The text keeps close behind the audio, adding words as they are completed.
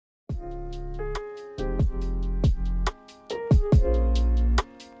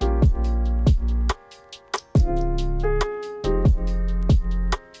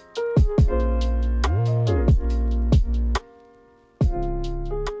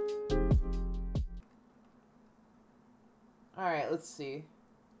let's see.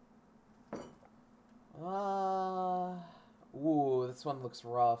 Ooh, this one looks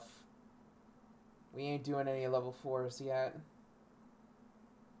rough. We ain't doing any level 4s yet.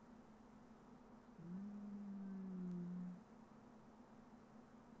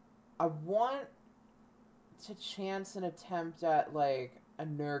 I want to chance an attempt at, like, a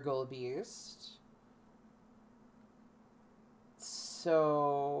Nurgle Beast.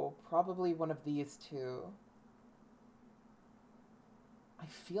 So, probably one of these two. I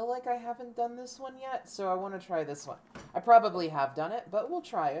feel like I haven't done this one yet, so I want to try this one. I probably have done it, but we'll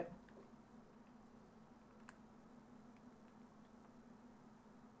try it.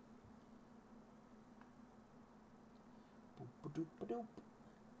 Boop-a-doop-a-doop.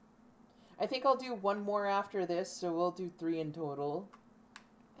 I think I'll do one more after this, so we'll do 3 in total.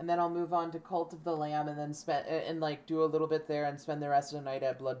 And then I'll move on to Cult of the Lamb and then like do a little bit there and spend the rest of the night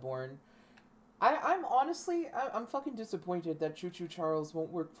at Bloodborne. I'm honestly, I'm fucking disappointed that Choo Choo Charles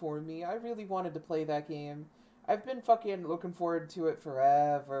won't work for me. I really wanted to play that game. I've been fucking looking forward to it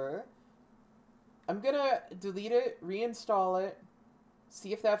forever. I'm gonna delete it, reinstall it,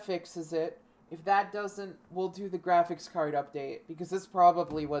 see if that fixes it. If that doesn't, we'll do the graphics card update, because this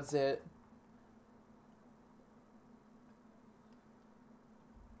probably was it.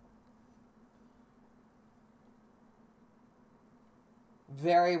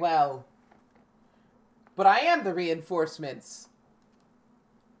 Very well. But I am the reinforcements.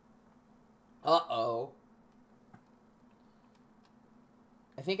 Uh-oh.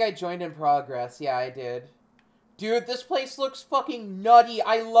 I think I joined in progress. Yeah, I did. Dude, this place looks fucking nutty.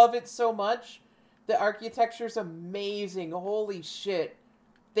 I love it so much. The architecture's amazing. Holy shit.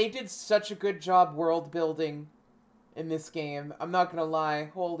 They did such a good job world building in this game. I'm not gonna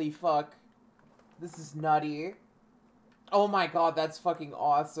lie. Holy fuck. This is nutty. Oh my god, that's fucking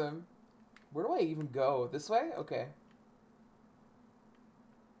awesome. Where do I even go? This way? Okay.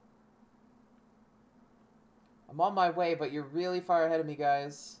 I'm on my way, but you're really far ahead of me,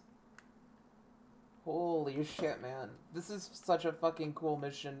 guys. Holy shit, man. This is such a fucking cool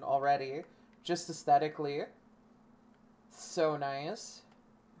mission already. Just aesthetically. So nice.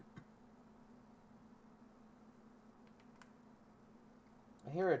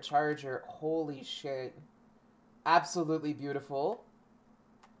 I hear a charger. Holy shit. Absolutely beautiful.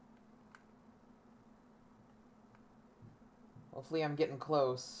 Hopefully I'm getting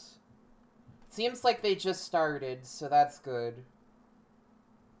close. Seems like they just started, so that's good.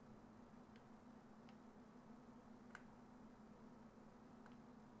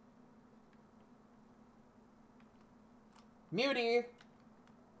 Muty!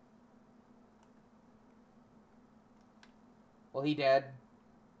 Well, he dead.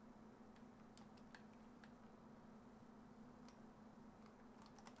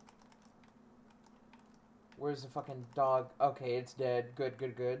 Where's the fucking dog? Okay, it's dead. Good,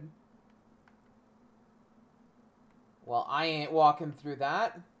 good, good. Well, I ain't walking through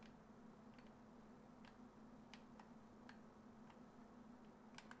that.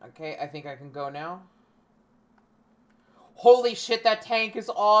 Okay, I think I can go now. Holy shit, that tank is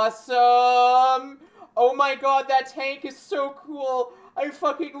awesome! Oh my god, that tank is so cool! I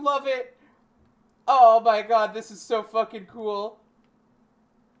fucking love it! Oh my god, this is so fucking cool.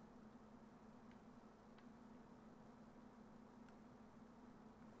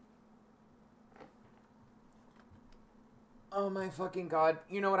 Oh my fucking god.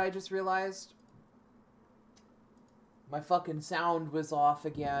 You know what I just realized? My fucking sound was off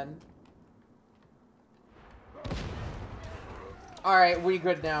again. Alright, we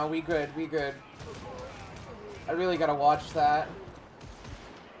good now. We good. We good. I really gotta watch that.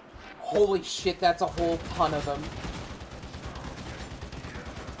 Holy shit, that's a whole ton of them.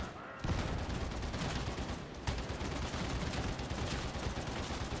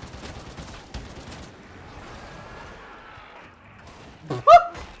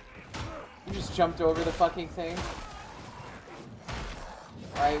 You just jumped over the fucking thing.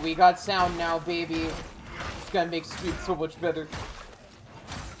 Alright, we got sound now, baby. It's gonna make Sweet so much better.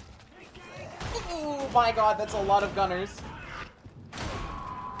 Oh my god, that's a lot of gunners.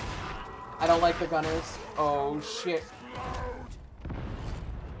 I don't like the gunners. Oh shit.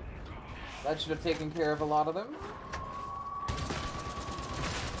 That should have taken care of a lot of them.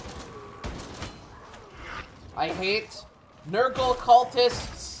 I hate Nurgle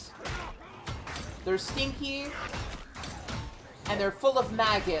cultists. They're stinky. And they're full of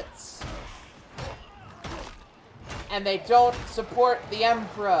maggots. And they don't support the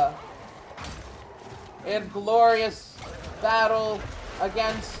Emperor. In glorious battle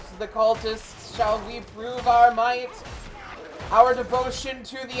against the cultists shall we prove our might. Our devotion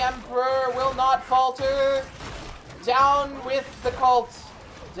to the Emperor will not falter. Down with the cult!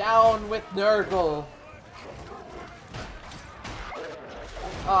 Down with Nurgle!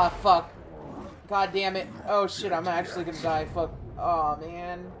 Ah, fuck. God damn it. Oh shit, I'm actually gonna die. Fuck. Oh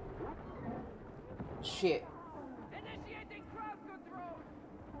man. Shit.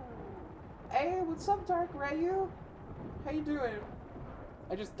 Hey, what's up, Dark Rayu? How you doing?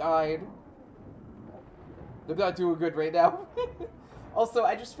 I just died. I'm not doing good right now. Also,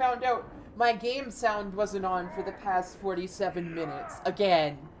 I just found out my game sound wasn't on for the past 47 minutes.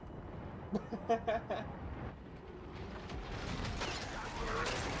 Again.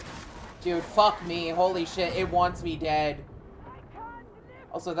 Dude, fuck me. Holy shit, it wants me dead.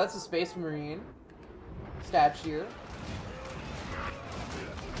 Also, that's a Space Marine statue.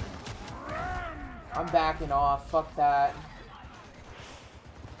 I'm backing off. Fuck that.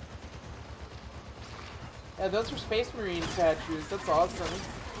 Yeah, those are Space Marine statues. That's awesome.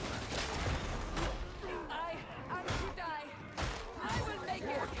 I am to die. I will make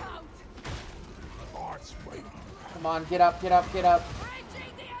it count. Come on, get up, get up, get up.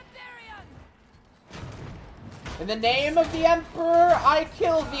 Raging the Empyrean. In the name of the Emperor, I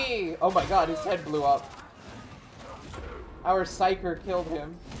kill thee! Oh my god, his head blew up. Our Psyker killed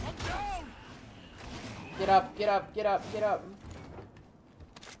him. Get up, get up, get up, get up.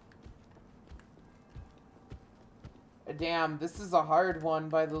 Damn, this is a hard one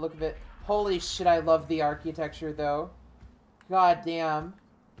by the look of it. Holy shit, I love the architecture though. God damn.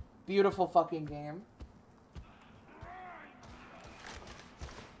 Beautiful fucking game.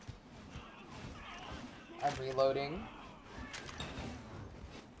 I'm reloading.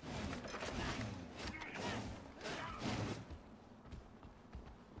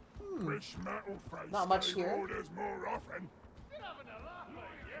 Not much here.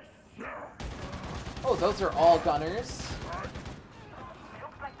 Oh, those are all gunners.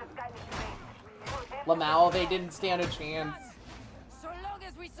 Lamau, they didn't stand a chance. So long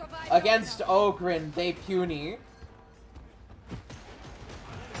as we survive Against Ogren, they puny.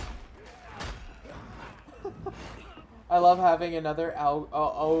 I love having another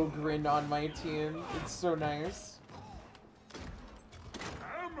Ogren on my team. It's so nice.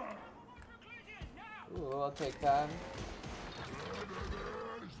 Ooh, I'll take that.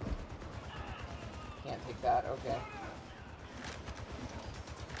 Can't take that, okay.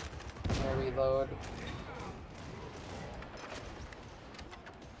 I'm gonna reload.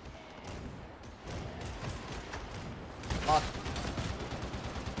 Fuck.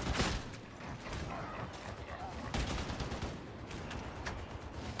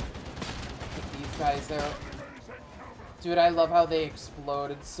 Get these guys out. Dude, I love how they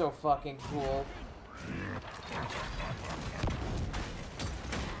explode. It's so fucking cool.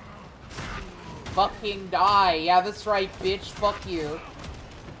 Fucking die. Yeah, that's right, bitch. Fuck you.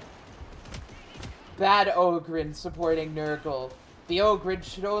 Bad Ogren supporting Nurgle. The Ogren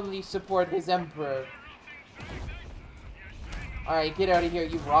should only support his Emperor. Alright, get out of here,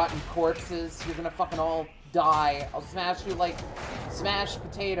 you rotten corpses. You're gonna fucking all die. I'll smash you like smashed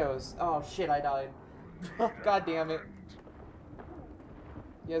potatoes. Oh shit, I died. God damn it.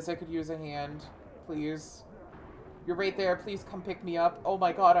 Yes, I could use a hand. Please. You're right there. Please come pick me up. Oh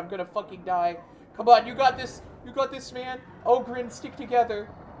my god, I'm gonna fucking die. Come on, you got this. You got this, man. Ogren, stick together.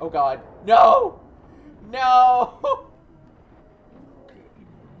 Oh god. No! No!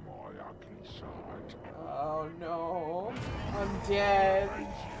 Oh no. I'm dead.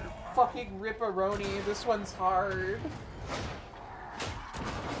 Fucking ripperoni. This one's hard.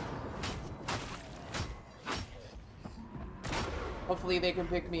 Hopefully they can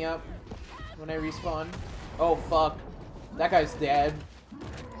pick me up when I respawn. Oh fuck. That guy's dead.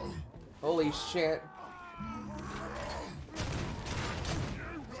 Holy shit.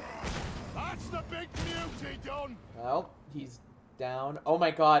 That's the big beauty done. Well, he's down. Oh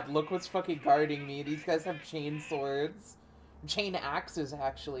my god, look what's fucking guarding me. These guys have chain swords. Chain axes,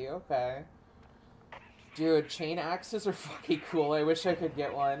 actually. Okay. Dude, chain axes are fucking cool. I wish I could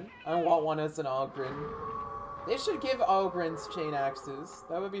get one. I want one as an Ogren. They should give Ogrens chain axes.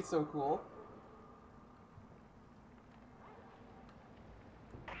 That would be so cool.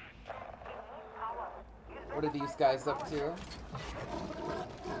 What are these guys up to?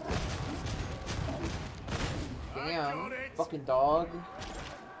 Damn. Fucking dog.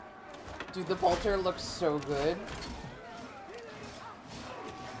 Dude, the bolter looks so good.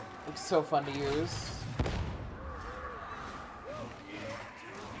 Looks so fun to use.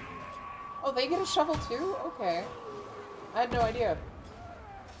 Oh, they get a shovel too? Okay. I had no idea.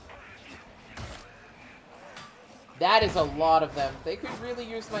 That is a lot of them. They could really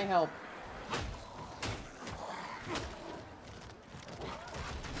use my help.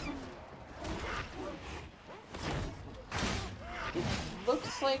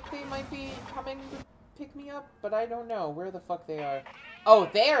 looks like they might be coming to pick me up, but I don't know where the fuck they are. Oh,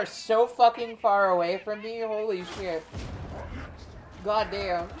 they are so fucking far away from me. Holy shit. God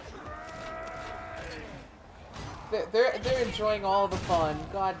damn. They're enjoying all the fun.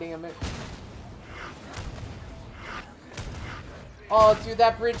 God damn it. Oh, dude,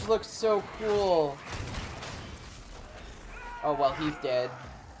 that bridge looks so cool. Oh, well, he's dead.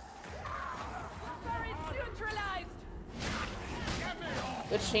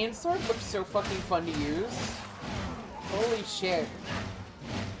 The chainsword looks so fucking fun to use. Holy shit.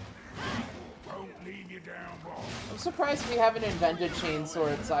 Won't leave you down, boss. I'm surprised we haven't invented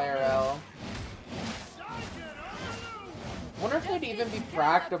chainswords IRL. Wonder if they'd even be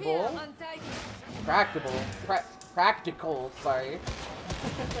practical. Practical, sorry.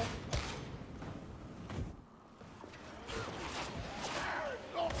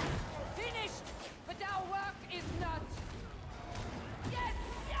 Finished, but our work is not. Yes,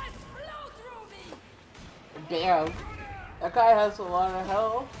 yes, blow through me. Damn. That guy has a lot of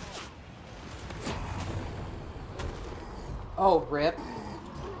health. Oh, rip.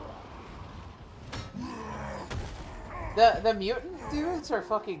 The mutant dudes are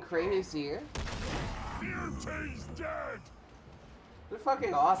fucking crazy. Mutie's dead. They're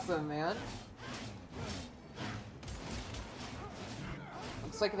fucking awesome, man.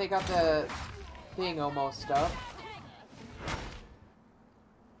 Looks like they got the thing almost up.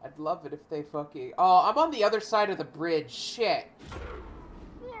 I'd love it if they fucking... Oh, I'm on the other side of the bridge. Shit.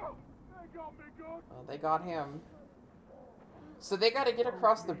 Oh, they got me good. Oh, they got him. So they gotta get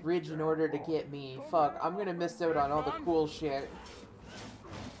across the bridge in order to get me. Fuck, I'm gonna miss out on all the cool shit.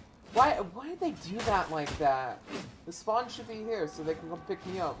 Why did they do that like that? The spawn should be here so they can come pick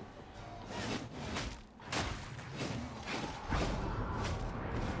me up.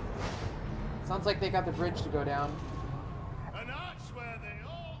 Sounds like they got the bridge to go down. And that's where they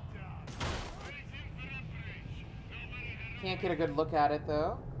all die. Waiting for the bridge. Can't get a good look at it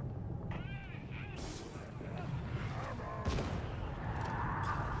though.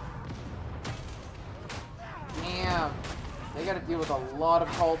 Damn. They gotta deal with a lot of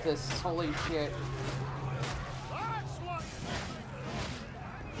cultists. Holy shit.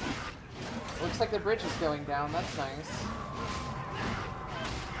 Looks like the bridge is going down. That's nice.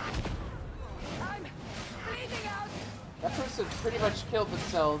 I'm bleeding out. That person pretty much killed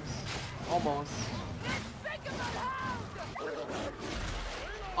themselves. Almost. Despicable hound.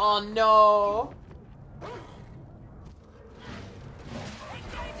 Oh no!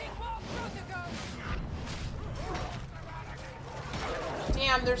 Engaging war protocols.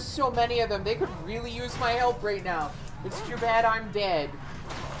 Damn, there's so many of them. They could really use my help right now. It's too bad I'm dead.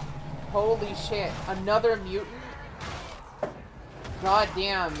 Holy shit. Another mutant? God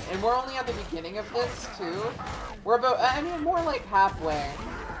damn. And we're only at the beginning of this, too. We're about, I mean, more like halfway.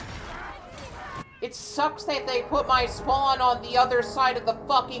 It sucks that they put my spawn on the other side of the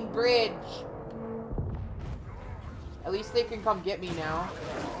fucking bridge. At least they can come get me now.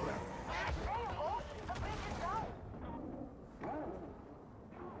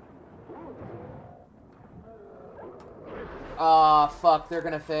 Ah, fuck, they're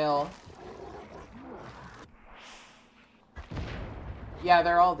gonna fail. Yeah,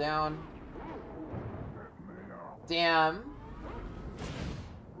 they're all down. Damn.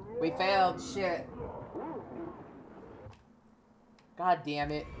 We failed, shit. God damn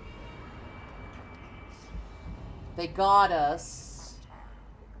it. They got us.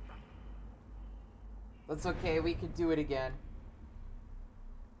 That's okay, we could do it again.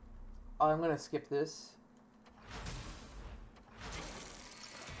 Oh, I'm gonna skip this.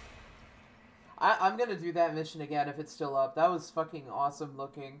 I'm gonna do that mission again if it's still up. That was fucking awesome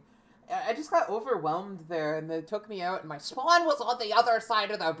looking. I just got overwhelmed there, and they took me out, and my spawn was on the other side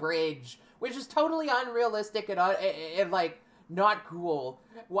of the bridge, which is totally unrealistic and like, not cool.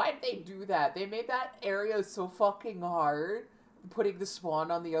 Why did they do that? They made that area so fucking hard, putting the spawn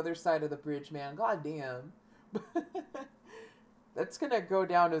on the other side of the bridge, man. God damn. That's gonna go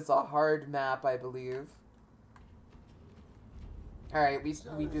down as a hard map, I believe. Alright, we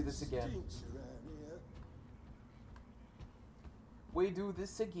do this again. We do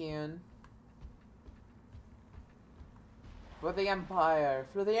this again. For the Empire,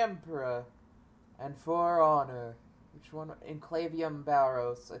 for the Emperor, and for honor. Which one? Enclavium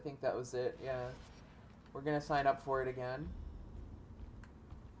Barros. I think that was it, yeah. We're gonna sign up for it again.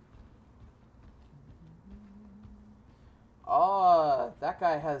 Oh, that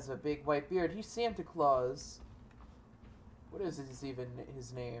guy has a big white beard. He's Santa Claus. What is his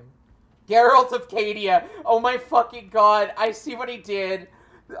name? Geralt of Cadia. Oh my fucking god. I see what he did.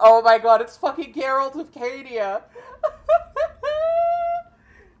 Oh my god, it's fucking Geralt of Cadia.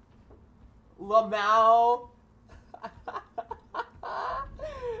 Lamau.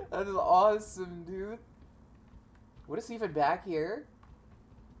 That is awesome, dude. What is even back here?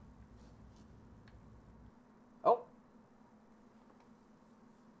 Oh.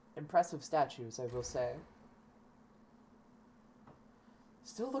 Impressive statues, I will say.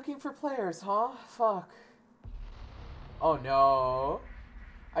 Still looking for players, huh? Fuck. Oh no.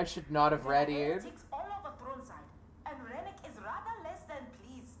 I should not have readied.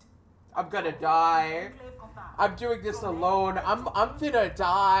 I'm gonna die. I'm doing this alone. I'm gonna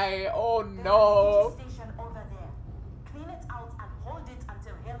die. Oh no. Clean it out and hold it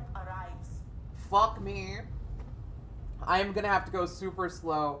until help arrives. Fuck me. I'm gonna have to go super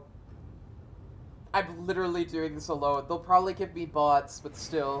slow. I'm literally doing this alone. They'll probably give me bots, but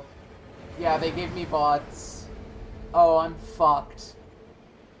still. Yeah, they gave me bots. Oh, I'm fucked.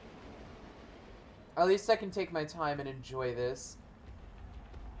 At least I can take my time and enjoy this.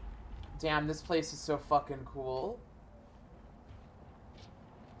 Damn, this place is so fucking cool.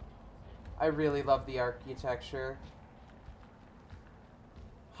 I really love the architecture.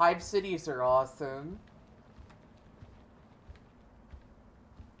 Hive cities are awesome.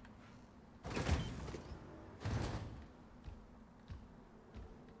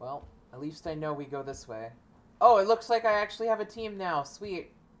 Well, at least I know we go this way. Oh, it looks like I actually have a team now.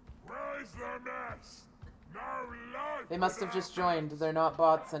 Sweet. Where's the mess? No life. They must have just joined. They're not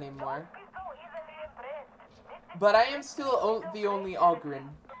bots anymore. But I am still the only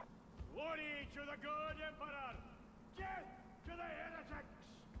Ogren. Glory to the good Emperor! Death to the heretics!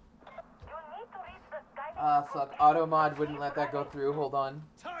 Fuck. Automod wouldn't let that go through. Hold on.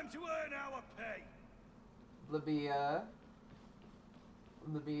 Time to earn our pay! Let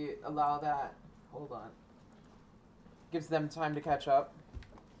me allow that. Hold on. Gives them time to catch up.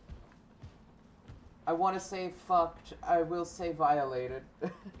 I want to say fucked. I will say violated.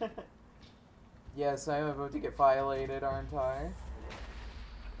 Yes, I am about to get violated, aren't I?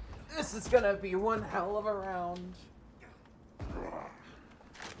 This is gonna be one hell of a round.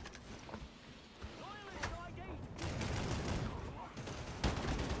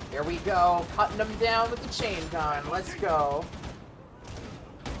 Here we go, cutting them down with the chain gun. Let's go.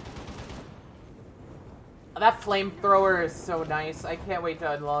 That flamethrower is so nice. I can't wait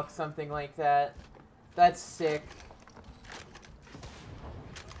to unlock something like that. That's sick.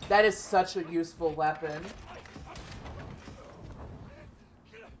 That is such a useful weapon.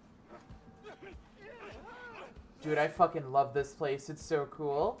 Dude, I fucking love this place. It's so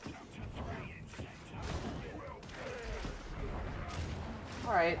cool.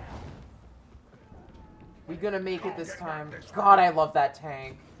 Alright. We gonna make it this time. God, I love that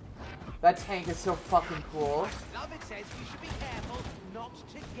tank. That tank is so fucking cool. Love it says you should be careful not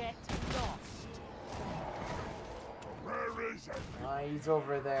to get lost. Where is it? He's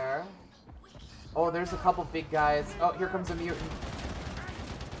over there. Oh, there's a couple big guys. Oh, here comes a mutant.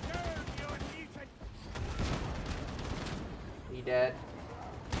 He dead.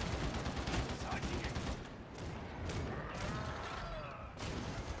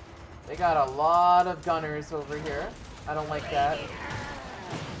 They got a lot of gunners over here. I don't like that.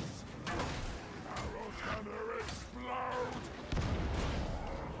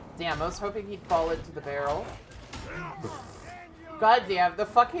 Damn, I was hoping he'd fall into the barrel. God damn, the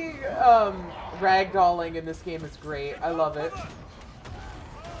fucking ragdolling in this game is great. I love it.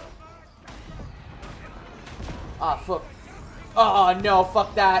 Ah, fuck. Oh, no,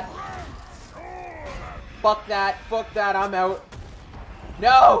 fuck that. Fuck that, I'm out.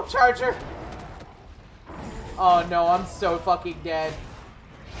 No, Charger! Oh no, I'm so fucking dead.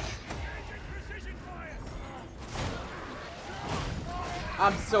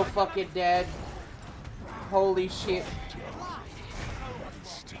 I'm so fucking dead. Holy shit.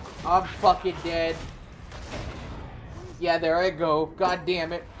 I'm fucking dead. Yeah, there I go. God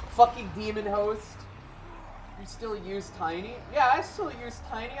damn it. Fucking demon host. You still use Tiny? Yeah, I still use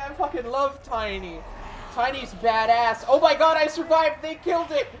Tiny. I fucking love Tiny. Tiny's badass. Oh my god, I survived! They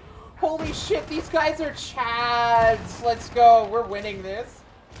killed it! Holy shit, these guys are chads! Let's go. We're winning this.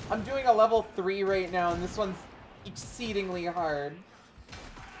 I'm doing a level 3 right now, and this one's exceedingly hard.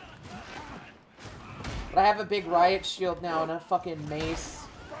 But I have a big riot shield now and a fucking mace.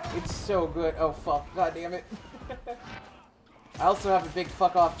 It's so good. Oh fuck, god damn it. I also have a big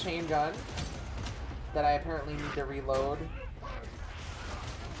fuck off chain gun that I apparently need to reload.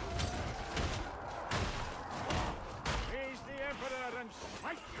 He's the Emperor and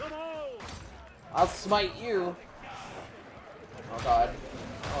smite them all! I'll smite you. Oh god.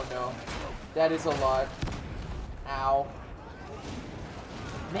 Oh no. That is a lot. Ow.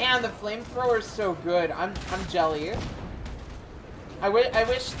 Man, the flamethrower is so good. I'm jelly. I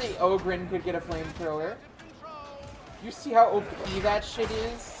wish the Ogren could get a flamethrower. You see how OP that shit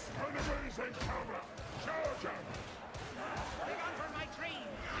is? Enemies in cover! Charge 'em! Hang on for my dream.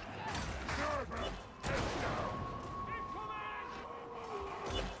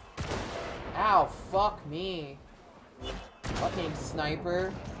 Ow, fuck me. Fucking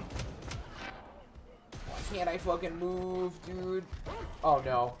sniper. Why can't I fucking move, dude? Oh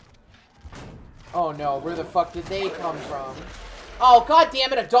no. Oh no, where the fuck did they come from? Oh, god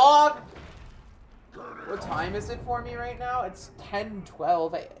damn it, a dog! What time is it for me right now? It's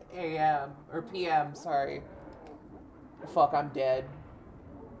 10:12 a.m. or p.m., sorry. Fuck, I'm dead.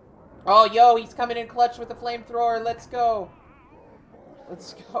 Oh, yo, he's coming in clutch with the flamethrower. Let's go.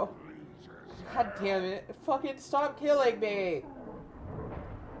 Let's go. God damn it. Fucking stop killing me.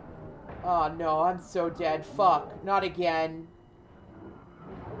 Oh, no, I'm so dead. Fuck. Not again.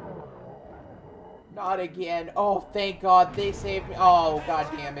 Not again. Oh, thank God. They saved me. Oh, god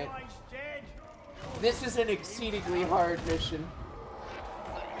damn it. This is an exceedingly hard mission.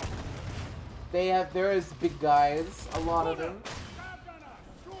 There is big guys. A lot of them.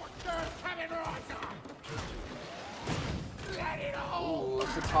 Ooh,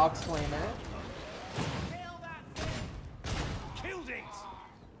 it's a Tox Flamer. Killed it.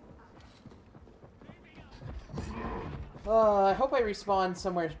 I hope I respawn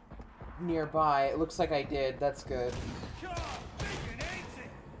somewhere nearby. It looks like I did. That's good.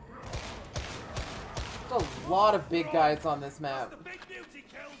 There's a lot of big guys on this map.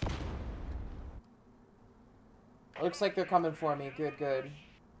 Looks like they're coming for me. Good, good.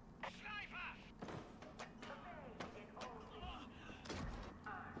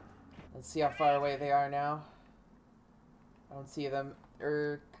 Let's see how far away they are now. I don't see them.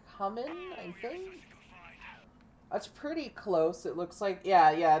 Coming, I think? That's pretty close, it looks like.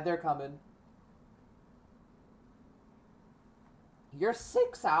 Yeah, they're coming. You're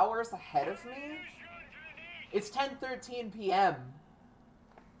 6 hours ahead of me? It's 10:13 p.m.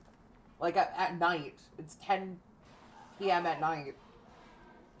 Like, at night. It's 10 p.m. at night.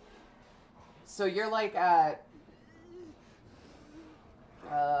 So you're like at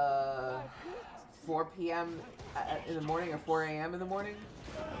 4 p.m. in the morning or 4 a.m. in the morning?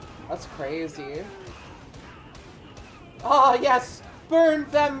 That's crazy. Ah, yes! Burn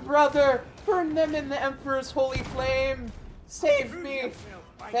them, brother! Burn them in the Emperor's holy flame! Save me!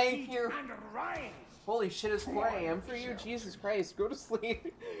 Thank you! Holy shit, it's 4 a.m. for you? Jesus Christ, go to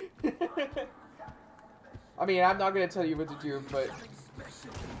sleep. I mean, I'm not gonna tell you what to do, but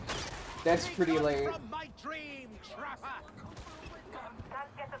that's pretty late.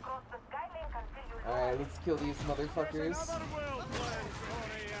 Alright, let's kill these motherfuckers.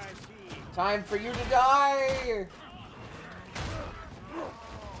 Time for you to die!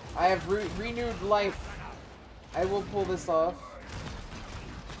 I have renewed life. I will pull this off.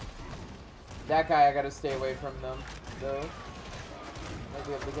 That guy, I gotta stay away from them, though. Might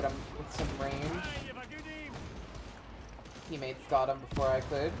be able to get him with some range. Teammates got him before I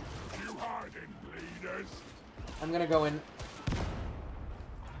could. I'm gonna go in.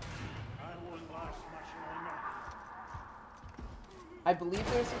 I believe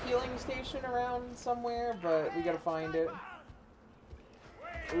there's a healing station around somewhere, but we gotta find it.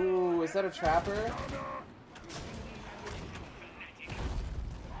 Ooh, is that a trapper?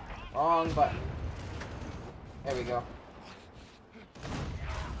 Wrong button. There we go.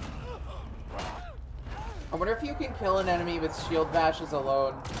 I wonder if you can kill an enemy with shield bashes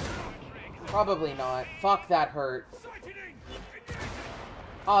alone. Probably not. Fuck, that hurt.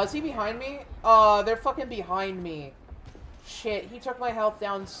 Oh, is he behind me? Oh, they're fucking behind me. Shit, he took my health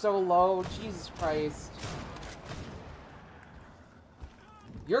down so low. Jesus Christ.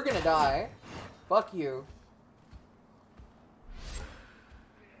 You're gonna die. Fuck you.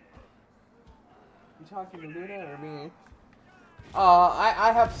 You talking to Luna or me?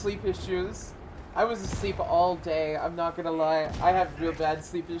 I have sleep issues. I was asleep all day, I'm not gonna lie. I have real bad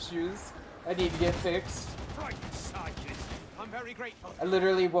sleep issues. I need to get fixed. I'm very grateful. I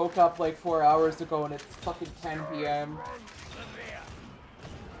literally woke up like 4 hours ago and it's fucking 10 p.m.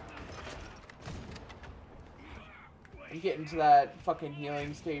 I'm getting to that fucking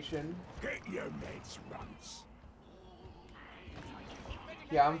healing station. Get your mates once.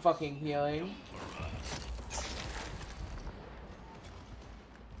 Yeah, I'm fucking healing.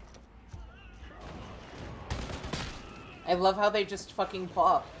 I love how they just fucking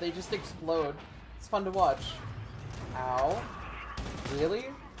pop. They just explode. It's fun to watch. Ow. Really?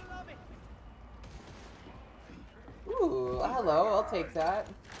 Ooh, hello, I'll take that.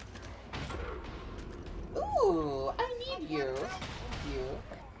 Ooh, I need you. Thank you.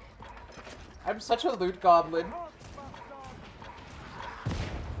 I'm such a loot goblin.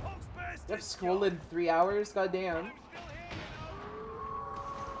 I have school in 3 hours? Goddamn.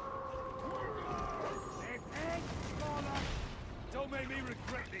 Don't make me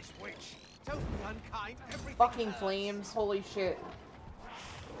regret this, witch. Don't be unkind. Everything Fucking hurts. flames, holy shit.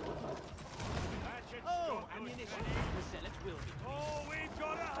 Oh, ammunition. The zealot will be. Oh, we've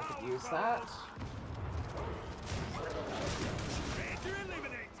got a I house. could use that. Ready to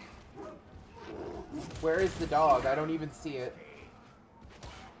eliminate. Where is the dog? I don't even see it.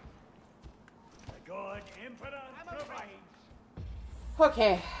 The god Emperor provides.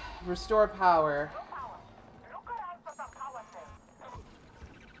 Okay, restore power. Power. Look around for some power cells.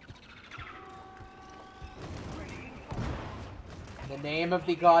 In the name of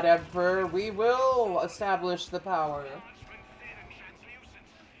the God Emperor, we will establish the power.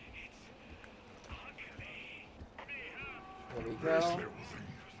 There we go.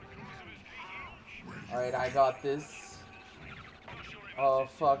 Alright, I got this. Oh,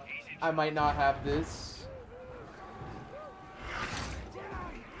 fuck. I might not have this.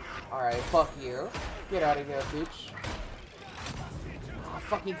 Alright, fuck you. Get out of here, bitch. Oh,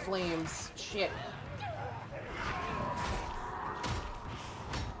 fucking flames. Shit.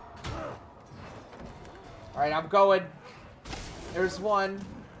 Alright, I'm going. There's one.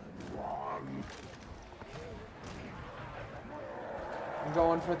 I'm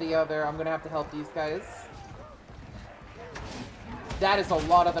going for the other. I'm gonna have to help these guys. That is a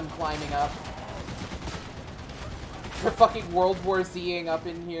lot of them climbing up. They're fucking World War Z-ing up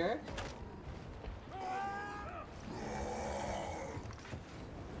in here.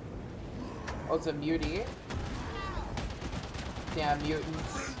 Oh, it's a mutie. Damn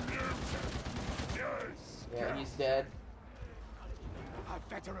mutants. Yeah, he's dead. A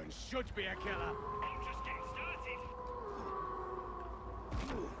veteran should be a killer. I'm just getting started.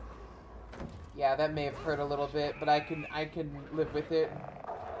 Yeah, that may have hurt a little bit, but I can live with it.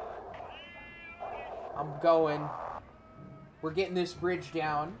 I'm going. We're getting this bridge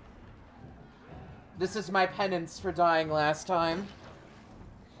down. This is my penance for dying last time.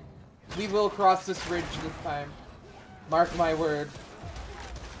 We will cross this bridge this time. Mark my word.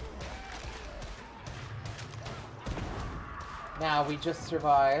 Now we just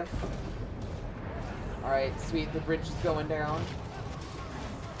survive. Alright, sweet, the bridge is going down.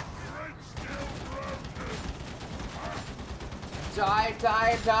 Die,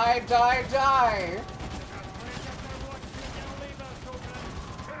 die, die, die, die!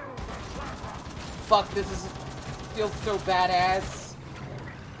 Fuck, feels so badass.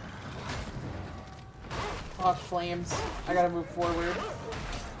 Fuck, flames. I gotta move forward.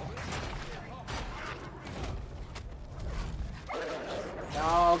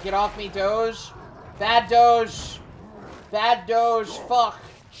 No, get off me, Doge. Bad Doge. Bad Doge, fuck.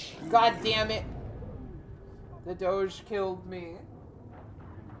 God damn it. The Doge killed me.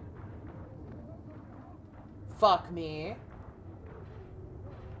 Fuck me.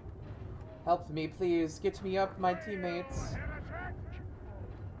 Help me, please. Get me up, my teammates.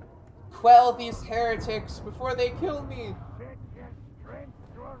 Quell these heretics before they kill me.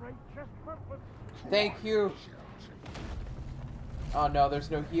 Thank you. Oh no,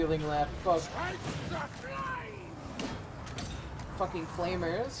 there's no healing left. Fuck. Fucking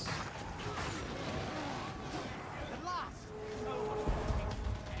flamers.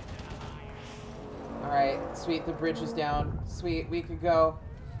 Alright, sweet, the bridge is down. Sweet, we could go.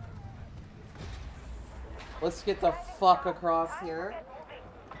 Let's get the fuck across here.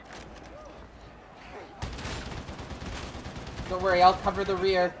 Don't worry, I'll cover the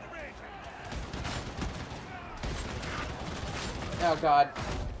rear. Oh god.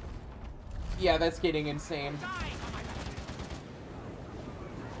 Yeah, that's getting insane.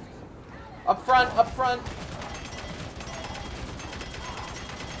 Up front, up front!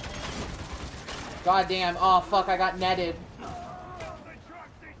 God damn, oh fuck, I got netted.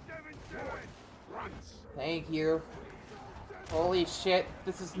 Thank you. Holy shit,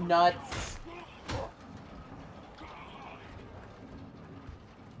 this is nuts.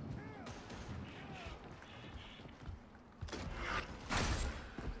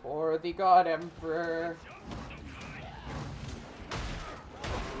 For the God Emperor.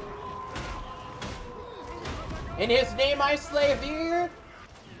 In his name I slay thee!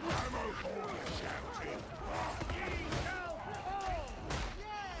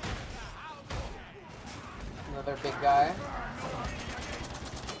 Another big guy.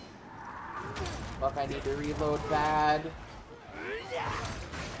 Fuck, I need to reload bad.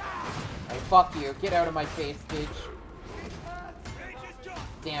 Hey, fuck you. Get out of my face, bitch.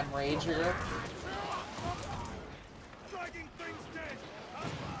 Damn rager.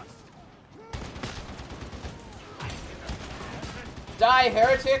 Die,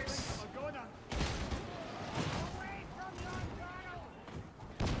 heretics!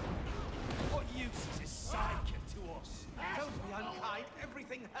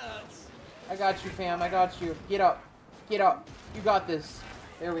 hurts. I got you, fam. I got you. Get up. Get up. You got this.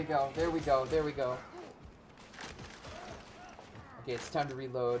 There we go. There we go. There we go. Okay, it's time to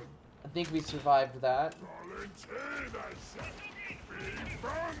reload. I think we survived that. Volunteer thyself.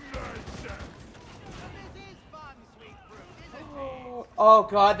 Befriend thyself. This is fun, sweet fruit, isn't it? Oh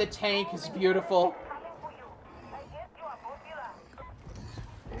god, the tank is beautiful.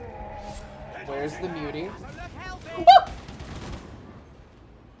 Where's the mutie? So look healthy.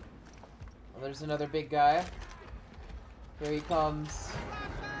 Well, there's another big guy. Here he comes.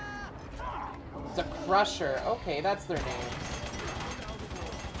 It's a Crusher. Okay, that's their names.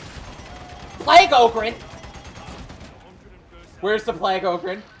 Plague Ogre! Where's the Plague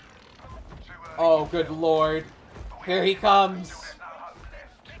Ogre? Oh, good lord. Here he comes.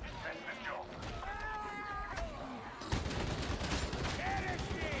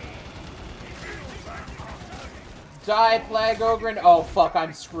 Die, Plague Ogre! Oh, fuck,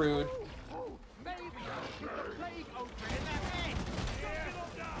 I'm screwed. Maybe the plague ogre in their head.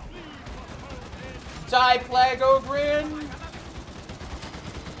 Die, Plague Ogre!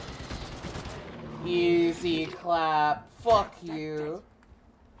 Easy clap. Fuck you.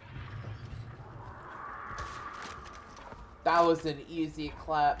 That was an easy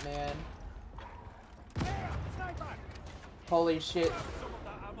clap, man. Holy shit.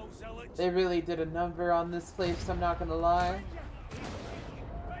 They really did a number on this place, I'm not gonna lie.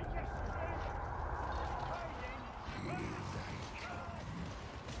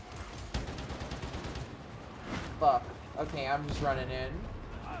 Fuck. Okay, I'm just running in.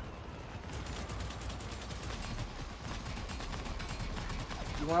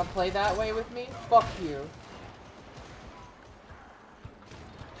 You wanna play that way with me? Fuck you.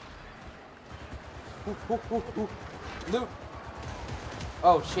 Loot!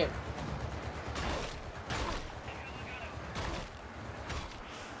 Oh shit.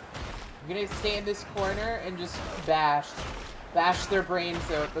 I'm gonna stay in this corner and just bash their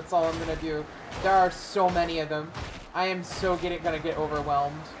brains out. That's all I'm gonna do. There are so many of them. I am so gonna get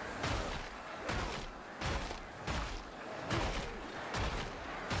overwhelmed.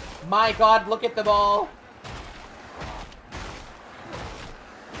 My god, look at them all!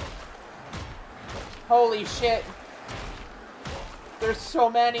 Holy shit. There's so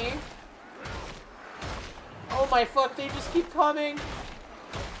many. Oh my fuck, they just keep coming.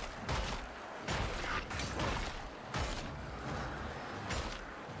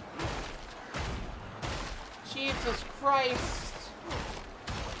 Jesus Christ.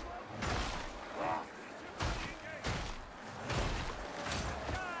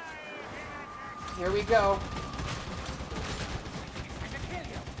 Here we go.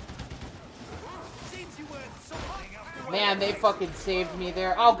 Man, they fucking saved me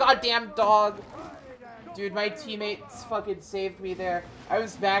there. Oh, goddamn dog. Dude, my teammates fucking saved me there. I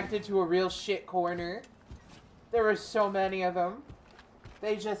was backed into a real shit corner. There were so many of them.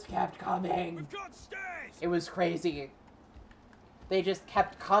 They just kept coming. It was crazy. They just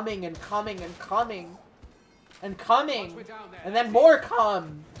kept coming and coming and coming. And coming. And then more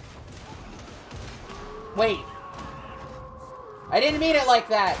come. Wait. I didn't mean it like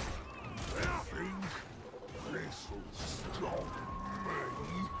that.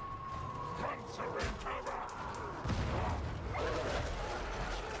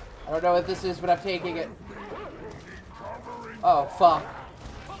 I don't know what this is, but I'm taking it. Oh, fuck.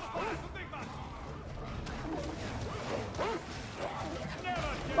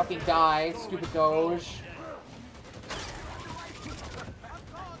 Fucking die, stupid Doge.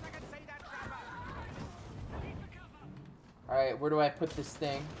 Alright, where do I put this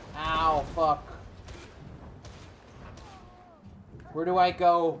thing? Ow, fuck. Where do I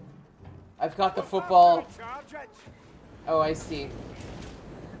go? I've got the football. Oh, I see.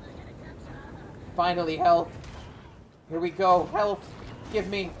 Finally, health. Here we go. Health. Give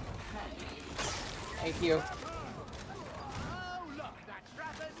me. Thank you.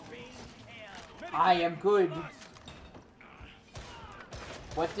 I am good.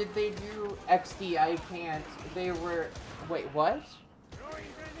 What did they do? XD, I can't. They were... Wait, what?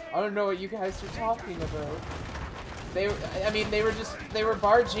 I don't know what you guys are talking about. I mean, they were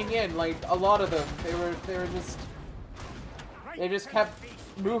barging in, like, a lot of them. They just kept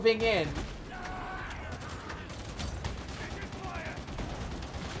moving in.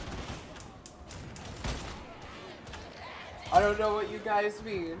 I don't know what you guys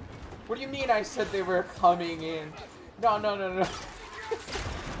mean. What do you mean I said they were coming in? No, no, no, no.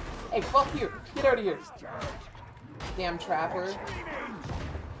 Hey, fuck you. Get out of here. Damn trapper.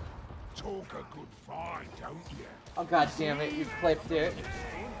 Talk a good fight, don't you? Oh, god damn it. You clipped it.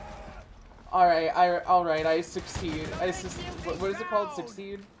 Alright, I succeed. What is it called?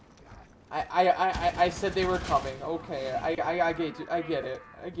 Succeed? I said they were coming. Okay, I get it.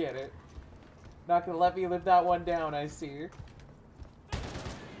 I get it. Not gonna let me live that one down, I see. Here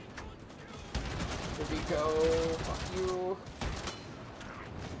we go. Fuck you.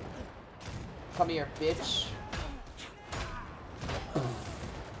 Come here, bitch.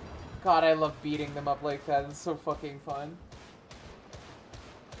 God, I love beating them up like that. It's so fucking fun.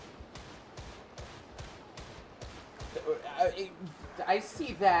 I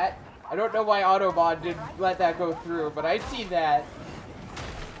see that. I don't know why Autobot didn't let that go through, but I see that.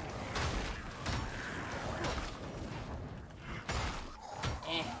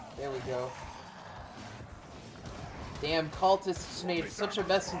 There we go. Damn, cultists made such a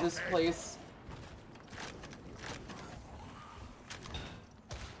mess of this place.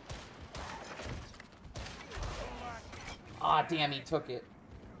 Aw, damn, he took it.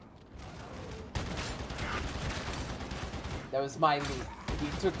 That was my loot. He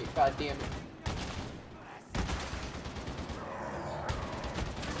took it, god damn it.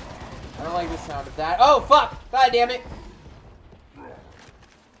 I don't like the sound of that. Oh, fuck! God damn it!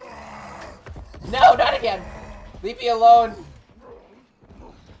 No, not again! Leave me alone!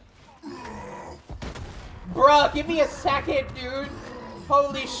 Bruh, give me a second, dude!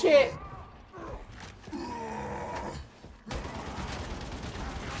 Holy shit!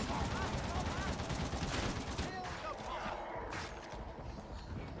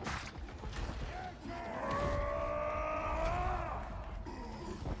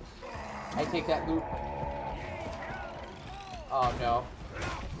 I take that loot. Oh no.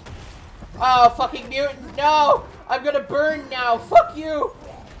 Oh, fucking mutant, no! I'm gonna burn now, fuck you!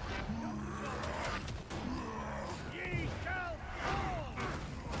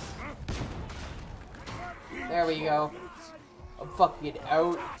 There we go. I'm fucking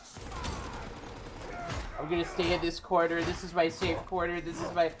out. I'm gonna stay in this corner. This is my safe corner. This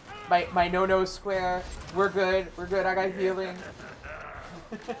is my no-no square. We're good. We're good. I got healing.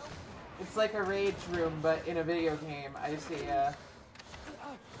 It's like a rage room, but in a video game. I see,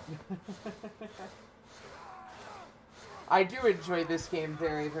 I do enjoy this game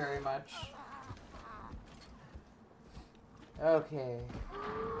very, very much. Okay.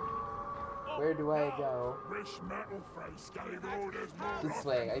 Where do I go? This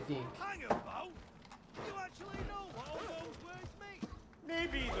way, I think.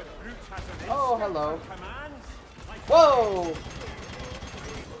 Maybe the brute has an Oh, hello. commands. Whoa!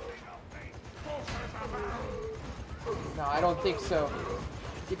 No, I don't think so.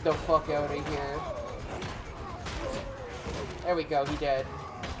 Get the fuck out of here. There we go, he dead.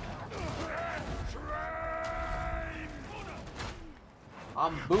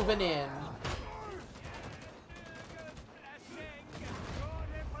 I'm moving in.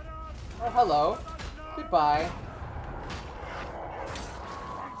 Oh, hello. Goodbye.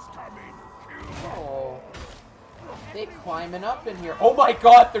 Oh. They climbing up in here. Oh my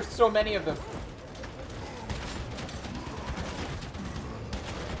god, there's so many of them.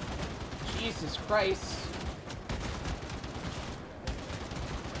 Jesus Christ.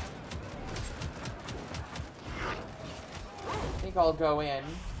 I think I'll go in.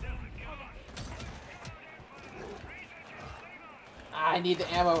 Ah, I need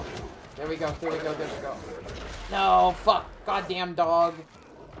the ammo. There we go, there we go, there we go. No, fuck. Goddamn dog.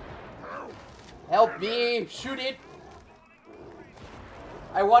 Help me! Shoot it!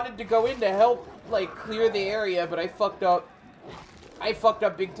 I wanted to go in to help, like, clear the area, but I fucked up. I fucked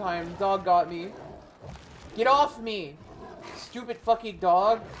up big time. Dog got me. Get off me! Stupid fucking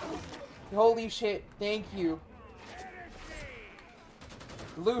dog. Holy shit. Thank you.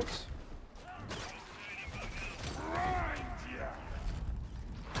 Loot.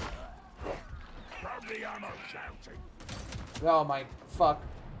 Oh my fuck.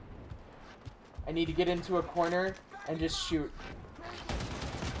 I need to get into a corner and just shoot.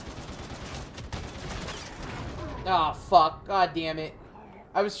 Ah, fuck. God damn it.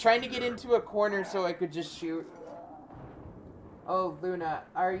 I was trying to get into a corner so I could just shoot. Oh, Luna,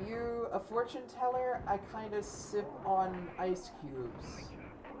 are you a fortune teller? I kind of sip on ice cubes.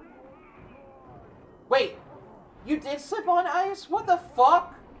 Wait! You did slip on ice? What the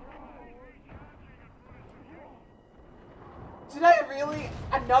fuck? Did I really?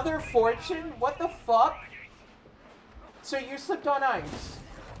 Another fortune? What the fuck? So you slipped on ice.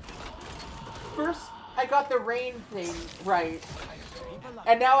 First, I got the rain thing right.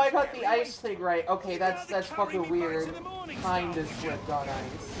 And now I got the ice thing right. Okay, that's fucking weird. Kinda slipped on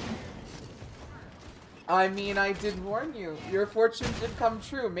ice. I mean, I did warn you. Your fortune did come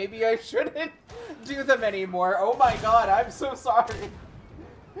true. Maybe I shouldn't do them anymore. Oh my god, I'm so sorry.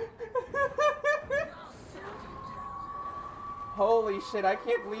 Holy shit, I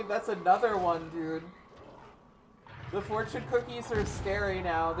can't believe that's another one, dude. The fortune cookies are scary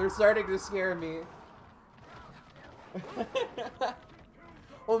now. They're starting to scare me.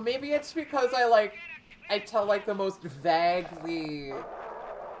 Well, maybe it's because I tell like the most vaguely,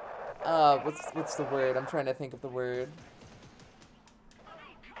 what's the word? I'm trying to think of the word.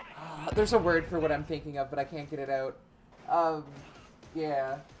 There's a word for what I'm thinking of, but I can't get it out.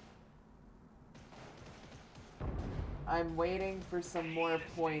 Yeah. I'm waiting for some more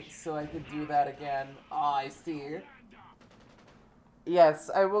points so I could do that again. Ah, I see. Yes,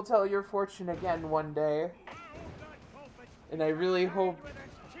 I will tell your fortune again one day. And I really hope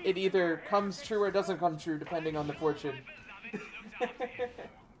it either comes true or doesn't come true, depending on the fortune.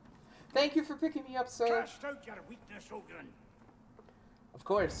 Thank you for picking me up, sir. Of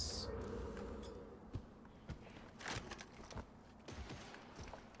course.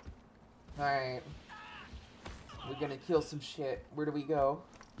 Alright. We're gonna kill some shit. Where do we go?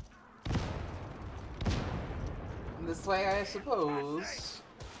 This way, I suppose.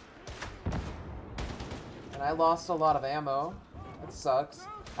 And I lost a lot of ammo. That sucks.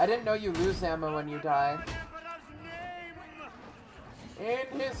 I didn't know you lose ammo when you die.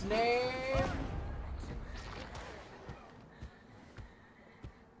 In his name!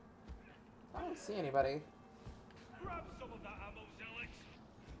 I don't see anybody.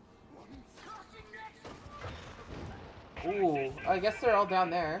 Ooh, I guess they're all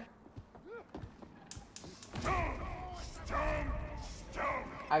down there.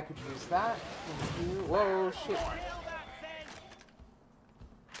 I could use that. Thank you. Whoa, shit.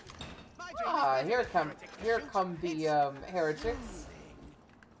 Ah, here come the heretics.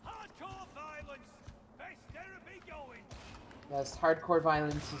 Yes, hardcore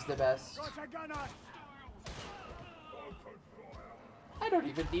violence is the best. I don't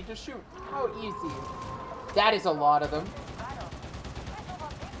even need to shoot. How easy. That is a lot of them.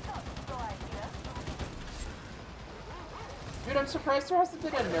 Dude, I'm surprised there hasn't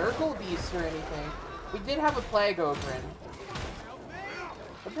been a Nurgle beast or anything. We did have a plague ogren.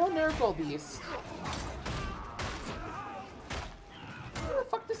 But no Nurgle beast. Where the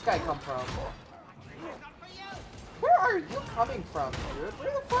fuck this guy come from? Where are you coming from, dude?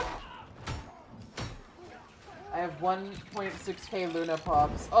 Where the fuck? I have 1.6k Luna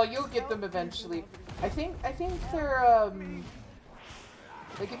Pops. Oh, you'll get them eventually. I think they're,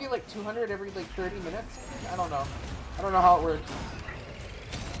 they give you like 200 every like 30 minutes? I don't know. I don't know how it works.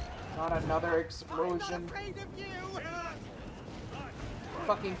 Not another explosion.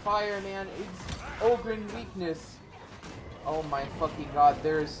 Fucking fire, man. It's Ogren weakness. Oh my fucking god,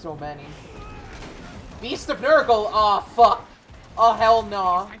 there is so many. Beast of Nurgle! Aw, oh, fuck. Oh, hell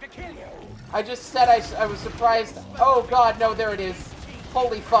no. I just said I was surprised. Oh god, no, there it is.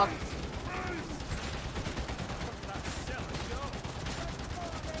 Holy fuck.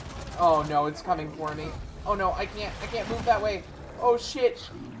 Oh no, it's coming for me. Oh no, I can't move that way. Oh shit.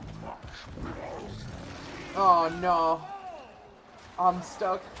 Oh no. I'm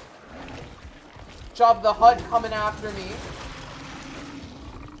stuck. Job the Hutt coming after me.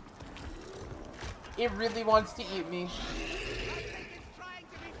 It really wants to eat me.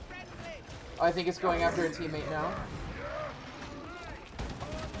 I think it's going after a teammate now.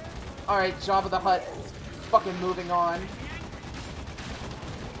 Alright, Job of the Hutt is fucking moving on.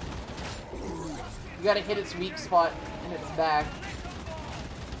 You gotta hit its weak spot in its back.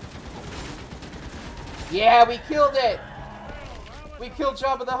 Yeah, we killed it! We killed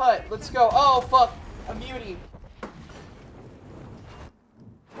Job of the Hutt. Let's go. Oh, fuck. A mutie.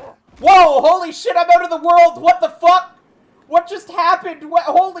 Whoa! Holy shit, I'm out of the world! What the fuck? What just happened? What?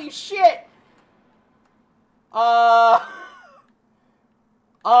 Holy shit!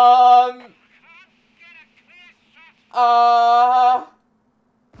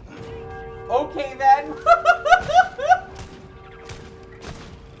 Okay then.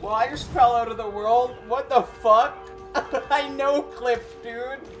 Well, I just fell out of the world. What the fuck? I know clipped,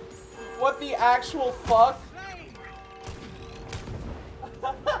 dude. What the actual fuck?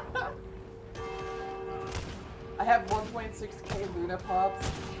 I have 1.6k Luna Pops,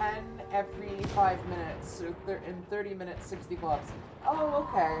 10 every 5 minutes, so in 30 minutes, 60 Pops. Oh,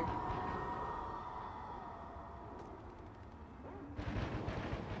 okay.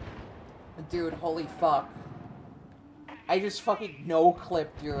 Dude, holy fuck. I just fucking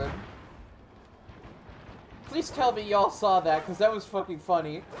no-clipped, dude. Please tell me y'all saw that, because that was fucking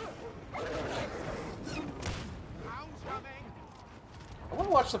funny. I want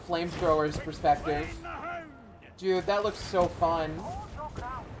to watch the flamethrower's perspective. Dude, that looks so fun.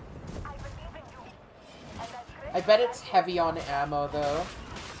 I bet it's heavy on ammo, though.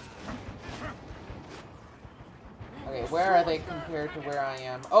 Okay, where are they compared to where I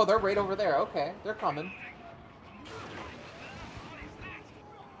am? Oh, they're right over there. Okay, they're coming.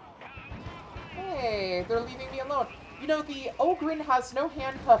 Hey, they're leaving me alone. You know, the Ogren has no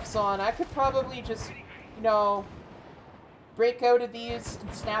handcuffs on. I could probably just, you know, break out of these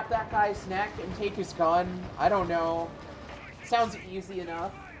and snap that guy's neck and take his gun. I don't know. Sounds easy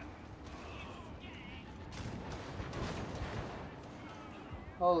enough.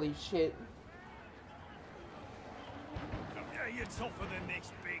 Holy shit. Yeah, you're tougher than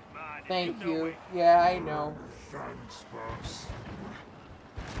this big man. Thank know you. it. Yeah, I know. Thanks, boss.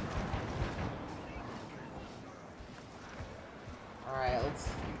 Alright, let's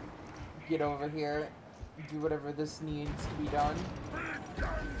get over here. Do whatever this needs to be done.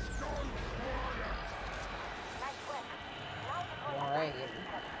 Alright.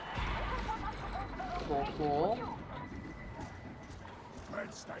 Cool, cool. I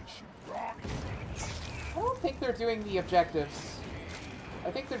don't think they're doing the objectives.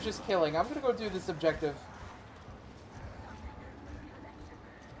 I think they're just killing. I'm gonna go do this objective.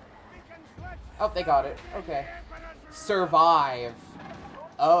 Oh, they got it. Okay. Survive.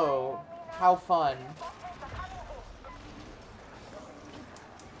 Oh, how fun.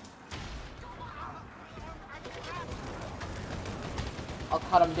 I'll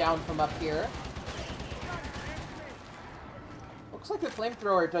cut him down from up here. Looks like the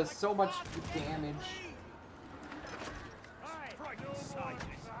flamethrower does so much damage.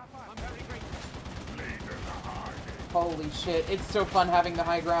 Holy shit, it's so fun having the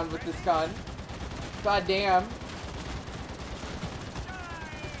high ground with this gun. God damn.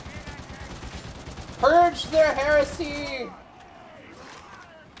 Purge their heresy!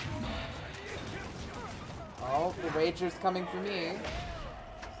 Oh, the Rager's coming for me.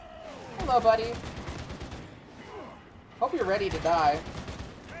 Hello, buddy. Hope you're ready to die.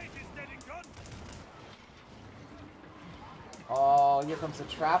 Oh, here comes a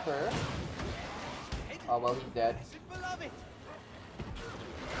trapper. Oh, well, he's dead.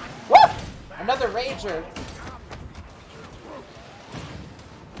 Woo! Another Rager.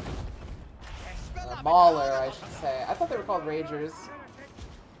 A Mauler, I should say. I thought they were called Ragers.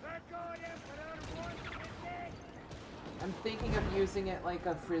 I'm thinking of using it like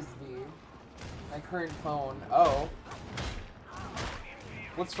a frisbee. My current phone. Oh.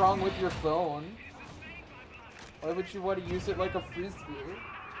 What's wrong with your phone? Why would you want to use it like a frisbee?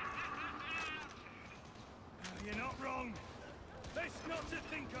 You're not wrong. Best not to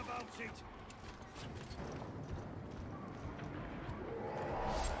think about it.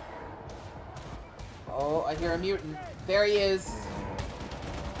 Oh, I hear a mutant. There he is.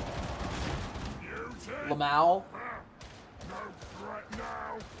 Lamau. No threat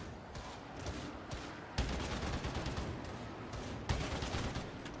now.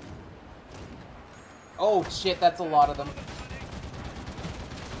 Oh shit, that's a lot of them.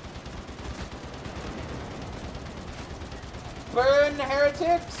 Burn,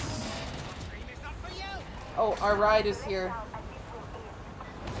 heretics! Oh, our ride is here.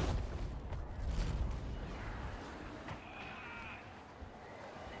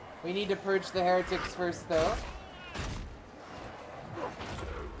 We need to purge the heretics first, though.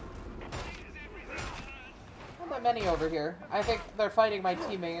 Not that many over here. I think they're fighting my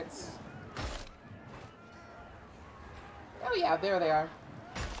teammates. Oh yeah, there they are.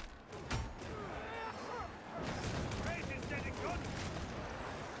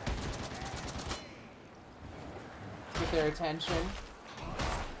 Get their attention.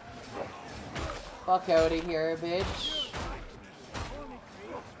 Fuck out of here, bitch.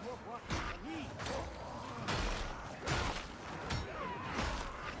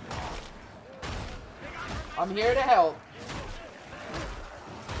 I'm here to help.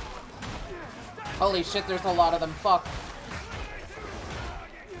 Holy shit, there's a lot of them. Fuck.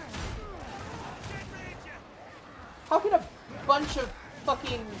 How can a bunch of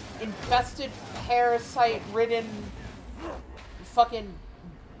fucking infested, parasite-ridden fucking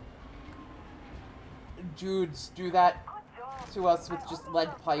dudes do that to us with just lead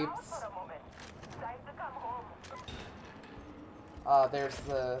pipes? There's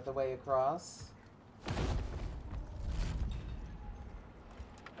the way across.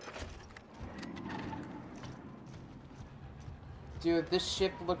 Dude, this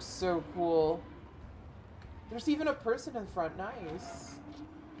ship looks so cool. There's even a person in front. Nice.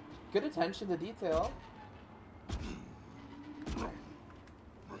 Good attention to detail. I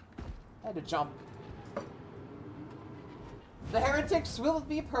had to jump. The heretics will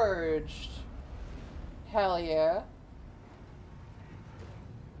be purged. Hell yeah.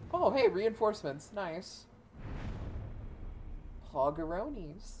 Oh, hey, reinforcements. Nice.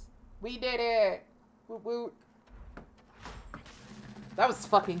 Hoggeronis. We did it! Woot woot. That was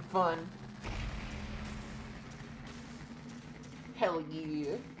fucking fun. Hell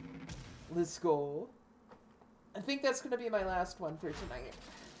yeah. Let's go. I think that's gonna be my last one for tonight.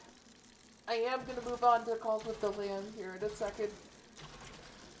 I am gonna move on to Cult of the Lamb here in a second.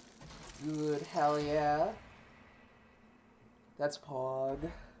 Good, hell yeah. That's Pog.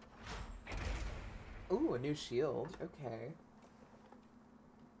 Ooh, a new shield. Okay.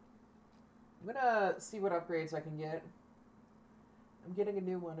 I'm gonna see what upgrades I can get. I'm getting a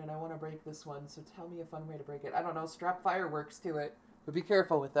new one and I want to break this one, so tell me a fun way to break it. I don't know, strap fireworks to it. But be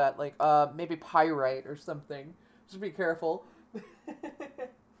careful with that, like, maybe pyrite or something. Just be careful.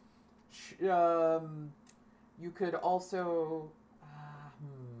 You could also...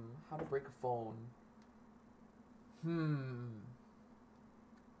 how to break a phone. I'm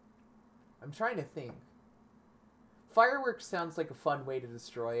trying to think. Fireworks sounds like a fun way to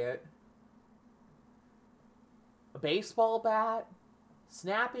destroy it. A baseball bat,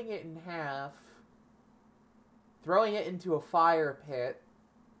 snapping it in half, throwing it into a fire pit.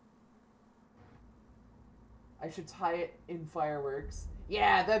 I should tie it in fireworks.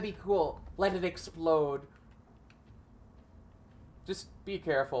 Yeah, that'd be cool. Let it explode. Just be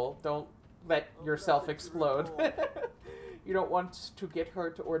careful. Don't let yourself explode. You don't want to get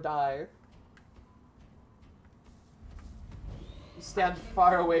hurt or die. Stand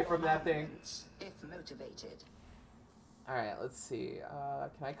far away from that thing. If motivated. Alright, let's see.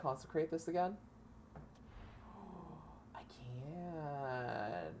 Can I consecrate this again? I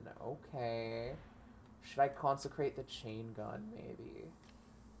can. Okay. Should I consecrate the chain gun, maybe?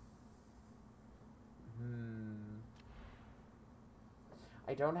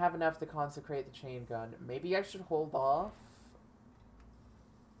 I don't have enough to consecrate the chain gun. Maybe I should hold off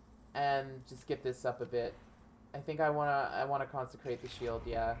and just get this up a bit. I think I wanna consecrate the shield,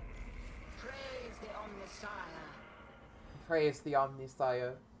 yeah. Praise the Omnissiah. Praise the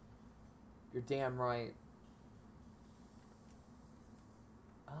Omnissiah. You're damn right.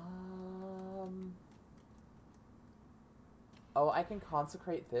 Oh, I can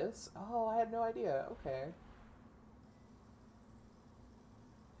consecrate this? Oh, I had no idea. Okay.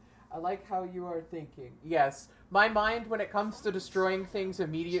 I like how you are thinking. Yes, my mind, when it comes to destroying things,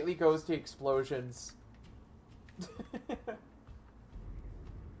 immediately goes to explosions.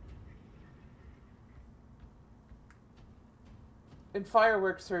 And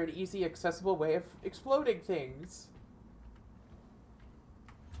fireworks are an easy, accessible way of exploding things.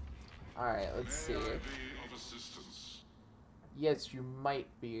 Alright, let's see. May I be of assistance? Yes, you might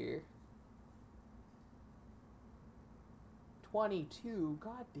be. 22,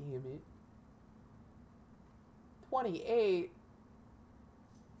 god damn it. 28.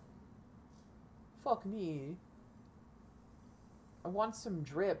 Fuck me. I want some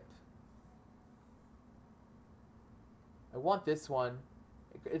drip. I want this one.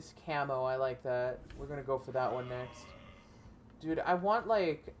 It's camo, I like that. We're gonna go for that one next. Dude, I want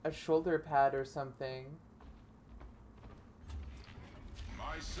like a shoulder pad or something.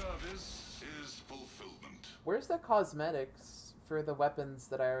 My service is fulfillment. Where's the cosmetics for the weapons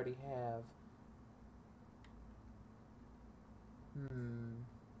that I already have?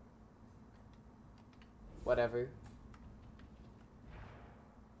 Whatever.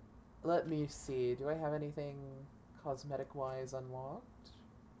 Let me see. Do I have anything cosmetic-wise unlocked?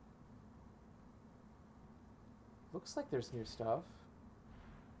 Looks like there's new stuff.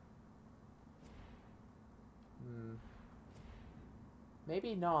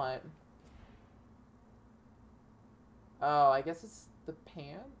 Maybe not. Oh, I guess it's the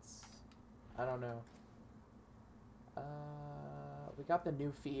pants? I don't know. We got the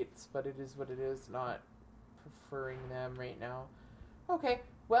new feats, but it is what it is. Not preferring them right now. Okay,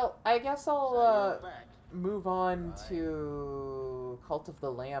 well, I guess I'll move on to Cult of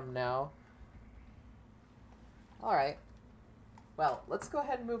the Lamb now. Alright. Well, let's go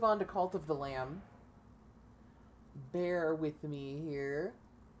ahead and move on to Cult of the Lamb. Bear with me here.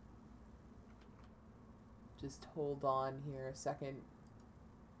 Just hold on here a second.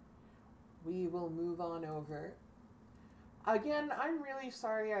 We will move on over. Again, I'm really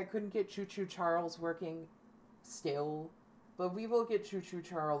sorry I couldn't get Choo Choo Charles working still, but we will get Choo Choo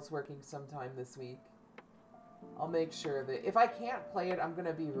Charles working sometime this week. I'll make sure that if I can't play it, I'm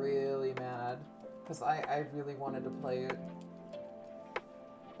gonna be really mad, because I really wanted to play it.